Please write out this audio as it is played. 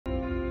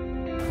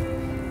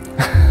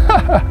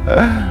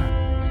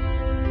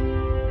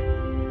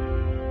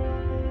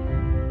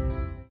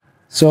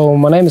So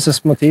my name is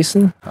Espen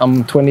Mathiesen.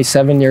 I'm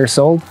 27 years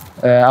old.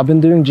 I've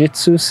been doing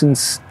Jiu-Jitsu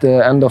since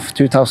the end of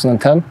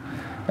 2010,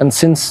 and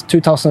since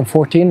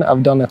 2014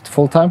 I've done it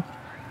full time.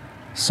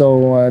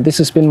 So this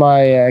has been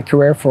my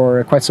career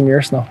for quite some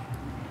years now.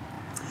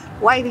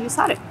 Why did you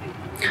start it?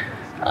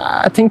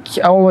 I think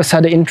I always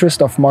had the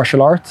interest of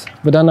martial art,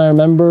 but then I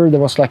remember there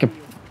was like a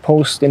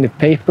post in the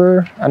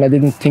paper and I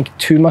didn't think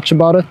too much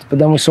about it, but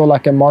then we saw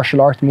like a martial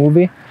art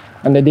movie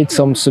and they did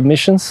some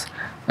submissions,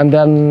 and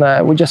then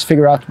we just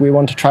figured out we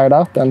want to try it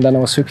out, and then I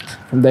was hooked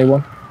from day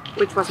one.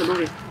 Which was the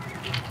movie?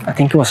 I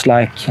think it was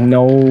like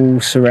No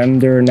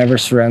Surrender, Never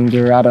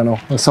Surrender, I don't know,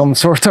 some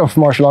sort of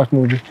martial art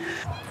movie.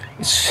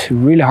 It's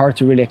really hard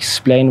to really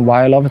explain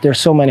why I love it. There's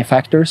so many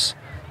factors.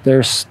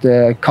 There's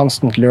the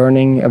constant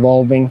learning,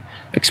 evolving,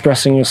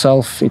 expressing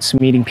yourself, it's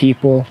meeting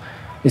people.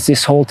 It's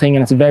this whole thing,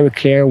 and it's very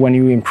clear when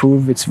you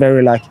improve. It's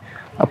very like,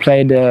 I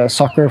played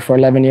soccer for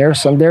 11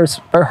 years, and it's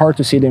very hard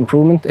to see the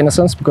improvement in a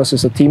sense because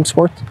it's a team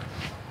sport.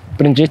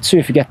 But in Jiu-Jitsu,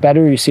 if you get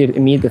better, you see it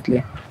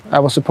immediately. I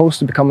was supposed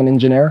to become an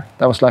engineer.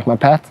 That was like my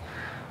path.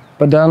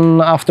 But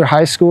then after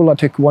high school, I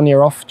took 1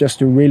 year off just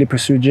to really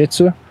pursue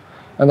Jiu-Jitsu.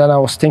 And then I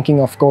was thinking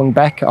of going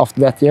back after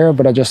that year,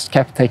 but I just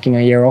kept taking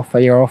a year off,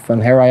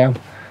 and here I am.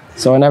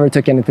 So I never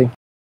took anything.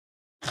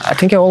 I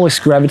think I always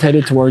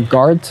gravitated toward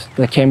guard.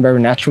 That came very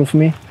natural for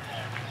me.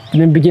 In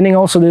the beginning I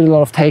also did a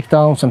lot of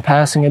takedowns and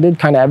passing. I did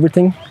kind of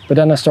everything, but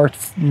then I started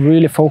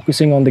really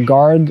focusing on the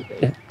guard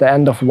at the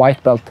end of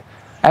white belt.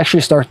 I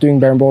actually started doing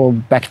berimbolo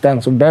back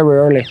then, so very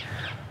early.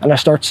 And I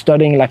started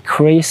studying like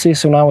crazy,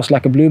 so when I was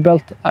like a blue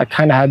belt, I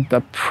kind of had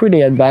a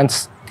pretty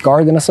advanced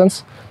guard in a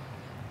sense.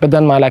 But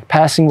then my like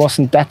passing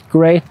wasn't that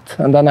great,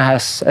 and then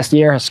as the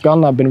year has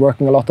gone, I've been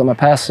working a lot on my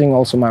passing,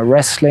 also my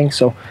wrestling.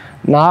 So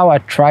now I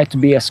try to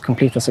be as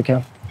complete as I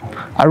can.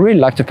 I really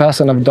like to pass,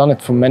 and I've done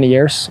it for many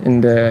years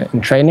in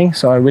training.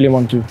 So I really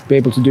want to be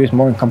able to do it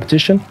more in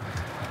competition.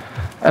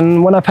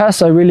 And when I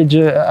pass, I really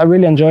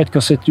enjoy it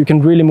because you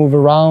can really move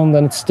around,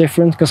 and it's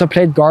different. Because I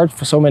played guard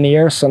for so many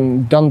years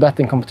and done that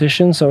in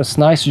competition, so it's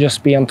nice to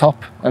just be on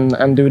top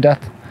and do that.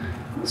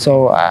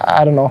 So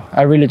I don't know.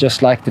 I really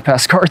just like to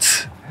pass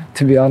guards.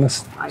 To be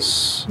honest,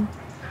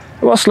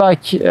 it was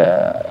like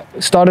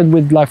started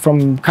with like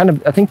from kind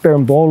of I think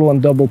berimbolo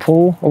and double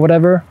pull or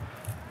whatever,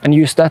 and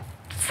used that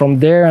from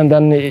there, and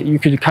then you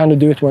could kind of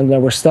do it when they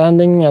were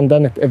standing, and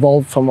then it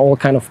evolved from all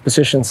kind of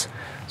positions.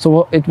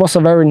 So it was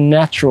a very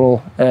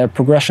natural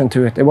progression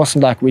to it. It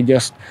wasn't like we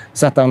just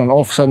sat down and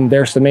all of a sudden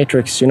there's the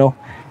matrix, you know.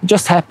 It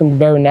just happened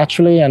very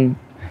naturally, and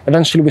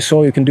eventually we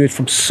saw you can do it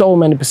from so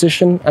many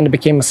positions, and it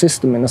became a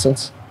system in a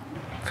sense.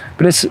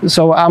 But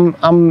so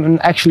I'm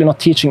actually not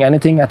teaching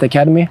anything at the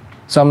academy,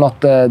 so I'm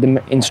not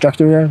the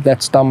instructor here.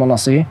 That's Dam and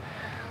Asi.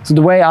 So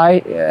the way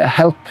I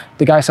help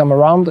the guys I'm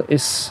around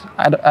is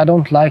I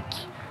don't like,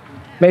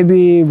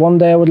 maybe one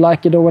day I would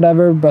like it or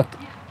whatever, but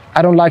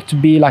I don't like to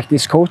be like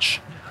this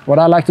coach. What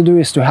I like to do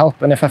is to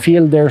help, and if I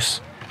feel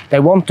they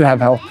want to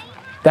have help,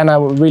 then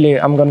I'm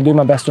going to do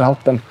my best to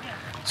help them.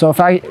 So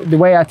the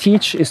way I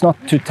teach is not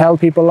to tell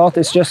people a lot.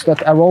 It's just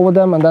that I roll with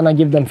them and then I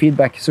give them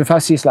feedback. So if I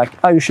see it's like,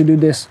 oh, you should do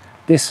this,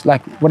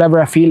 like whatever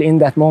I feel in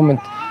that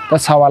moment,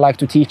 that's how I like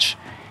to teach.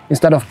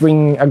 Instead of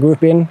bringing a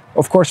group in.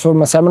 Of course, for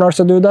my seminars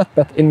I do that,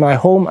 but in my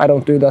home I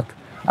don't do that.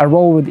 I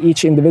roll with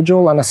each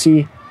individual and I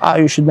see,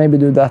 you should maybe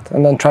do that,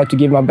 and then try to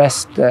give my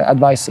best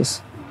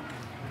advices.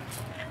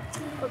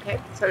 Okay,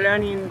 so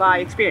learning by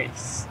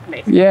experience,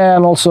 basically. Yeah,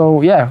 and also,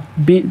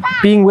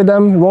 being with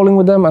them, rolling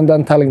with them, and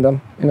then telling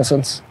them, in a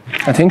sense.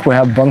 I think we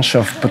have a bunch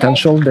of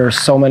potential. There's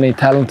so many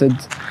talented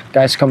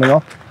guys coming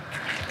up.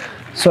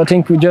 So I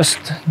think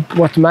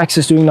what Max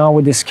is doing now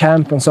with this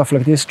camp and stuff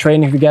like this,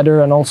 training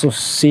together, and also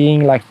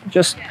seeing like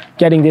just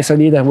getting this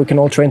idea that we can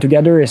all train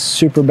together is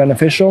super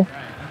beneficial.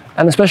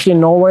 And especially in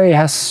Norway, it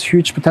has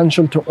huge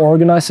potential to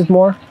organize it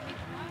more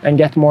and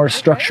get more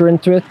structure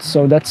into it.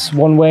 So that's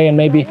one way, and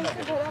maybe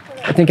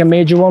I think a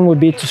major one would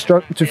be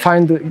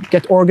to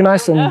get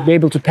organized and be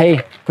able to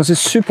pay, because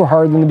it's super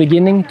hard in the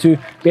beginning to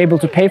be able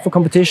to pay for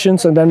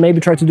competitions and then maybe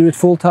try to do it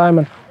full time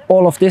and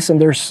all of this, and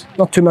there's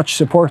not too much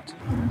support.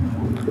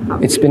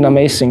 It's been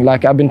amazing.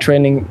 Like I've been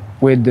training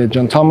with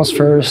John Thomas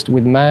first,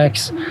 with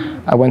Max.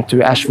 I went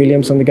to Ash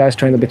Williams and the guys,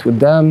 trained a bit with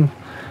them,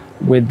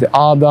 with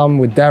Adam,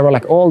 with Dara,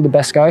 like all the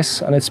best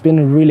guys. And it's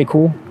been really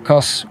cool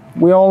because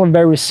we're all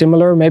very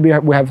similar. Maybe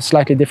we have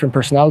slightly different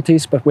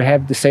personalities, but we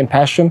have the same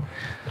passion.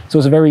 So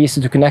it's very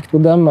easy to connect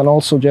with them, and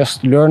also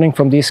just learning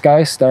from these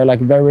guys. They're like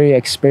very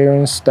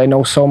experienced. They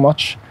know so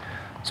much.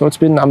 So it's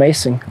been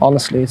amazing.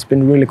 Honestly, it's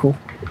been really cool.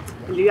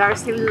 You are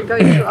still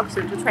going to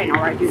Oxford to train, or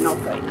are you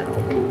not going at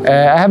all?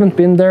 I haven't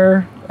been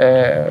there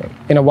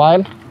in a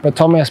while, but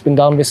Tommy has been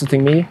down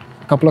visiting me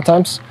a couple of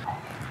times.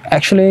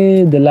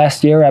 Actually, the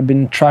last year I've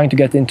been trying to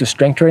get into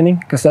strength training,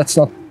 because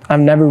I've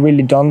never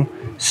really done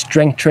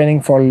strength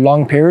training for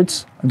long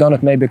periods. I've done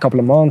it maybe a couple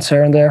of months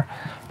here and there,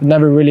 but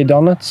never really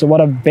done it. So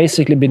what I've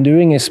basically been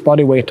doing is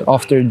body weight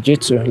after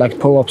jiu-jitsu, like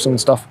pull-ups and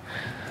stuff.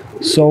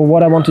 So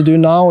what I want to do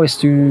now is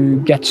to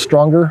get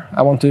stronger.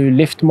 I want to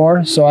lift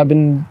more. So I've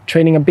been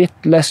training a bit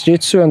less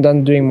jiu-jitsu and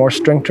then doing more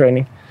strength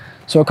training.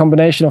 So a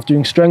combination of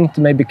doing strength,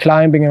 maybe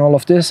climbing and all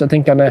of this, I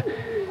think I'm gonna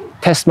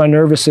test my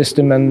nervous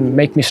system and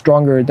make me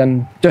stronger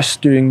than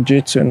just doing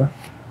jiu-jitsu.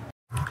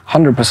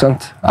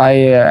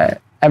 100%.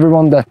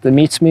 Everyone that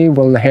meets me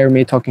will hear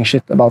me talking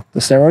shit about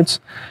the steroids.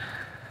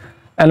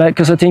 And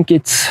because I think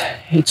it's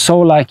so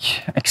like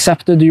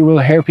accepted, you will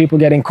hear people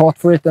getting caught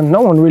for it and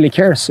no one really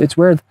cares. It's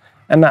weird.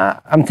 And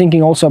I'm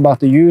thinking also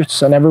about the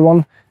youths and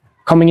everyone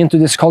coming into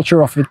this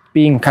culture of it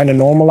being kind of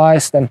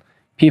normalized, and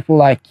people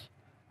like,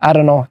 I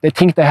don't know, they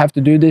think they have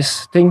to do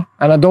this thing.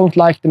 And I don't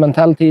like the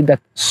mentality that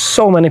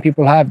so many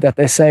people have, that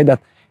they say that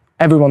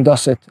everyone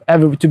does it.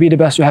 To be the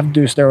best, you have to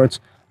do steroids.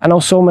 I know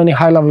so many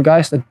high-level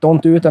guys that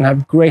don't do it and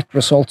have great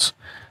results.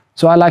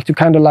 So I like to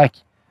kind of like,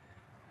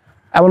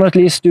 I want to at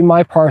least do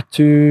my part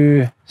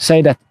to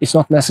say that it's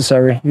not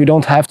necessary. You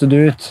don't have to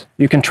do it.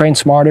 You can train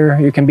smarter.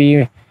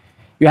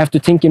 You have to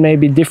think in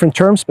maybe different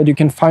terms, but you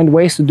can find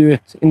ways to do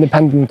it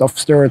independent of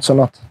steroids or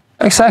not.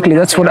 Exactly,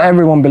 that's what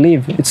everyone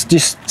believes. It's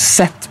just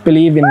set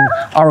belief in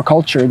our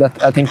culture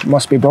that I think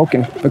must be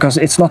broken, because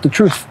it's not the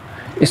truth.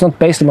 It's not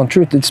based upon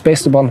truth, it's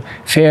based upon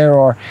fear,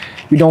 or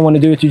you don't want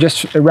to do it. You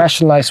just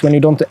rationalize when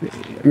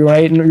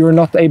you're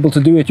not able to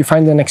do it. You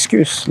find an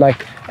excuse,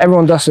 like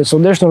everyone does it, so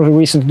there's no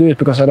reason to do it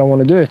because I don't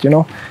want to do it, you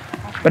know?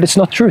 But it's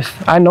not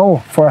truth. I know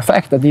for a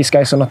fact that these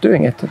guys are not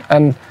doing it.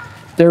 And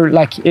they're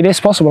like, it is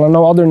possible. I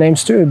know other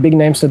names too, big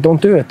names that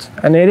don't do it.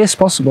 And it is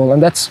possible,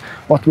 and that's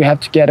what we have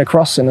to get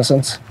across in a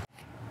sense.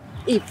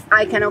 If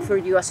I can offer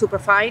you a super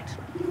fight,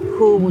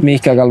 who would...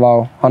 Mika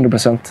Galvao,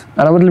 100%.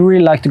 And I would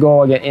really like to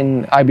go again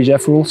in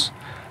IBJJF rules.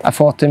 I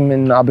fought him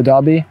in Abu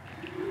Dhabi,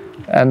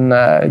 and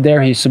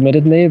there he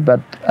submitted me,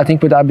 but I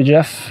think with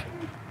IBJJF,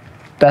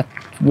 that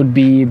would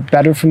be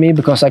better for me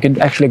because I could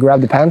actually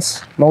grab the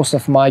pants. Most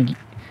of my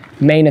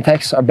main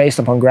attacks are based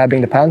upon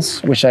grabbing the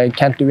pants, which I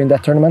can't do in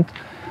that tournament.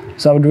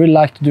 So I would really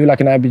like to do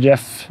like an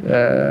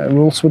IBJJF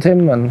rules with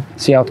him and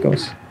see how it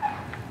goes.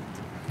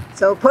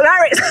 So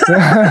Polaris!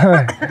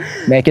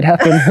 Make it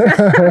happen.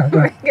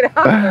 Make it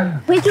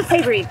happen. Who's your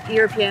favorite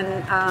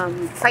European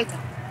fighter?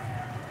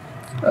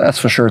 That's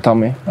for sure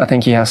Tommy. I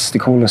think he has the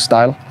coolest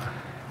style.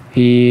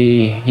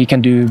 He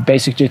can do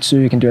basic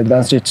jiu-jitsu, he can do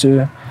advanced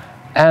jiu-jitsu,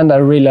 and I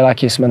really like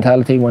his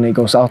mentality when he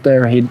goes out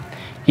there.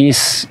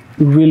 He's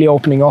really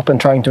opening up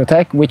and trying to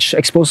attack, which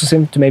exposes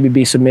him to maybe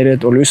be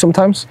submitted or lose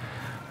sometimes.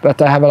 But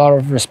I have a lot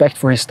of respect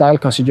for his style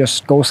because he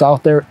just goes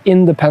out there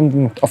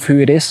independent of who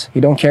it is.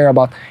 He don't care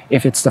about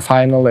if it's the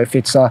final, if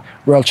it's a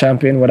world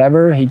champion,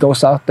 whatever. He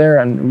goes out there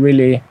and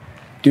really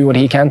do what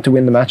he can to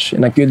win the match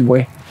in a good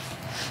way.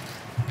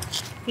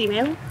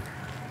 Female?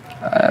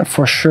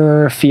 For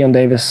sure, Fionn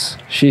Davis.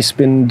 She's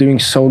been doing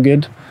so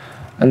good.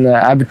 And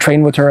I've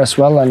trained with her as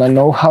well, and I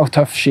know how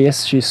tough she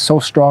is. She's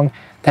so strong,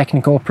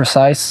 technical,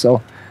 precise.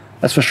 So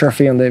that's for sure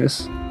Fionn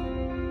Davis.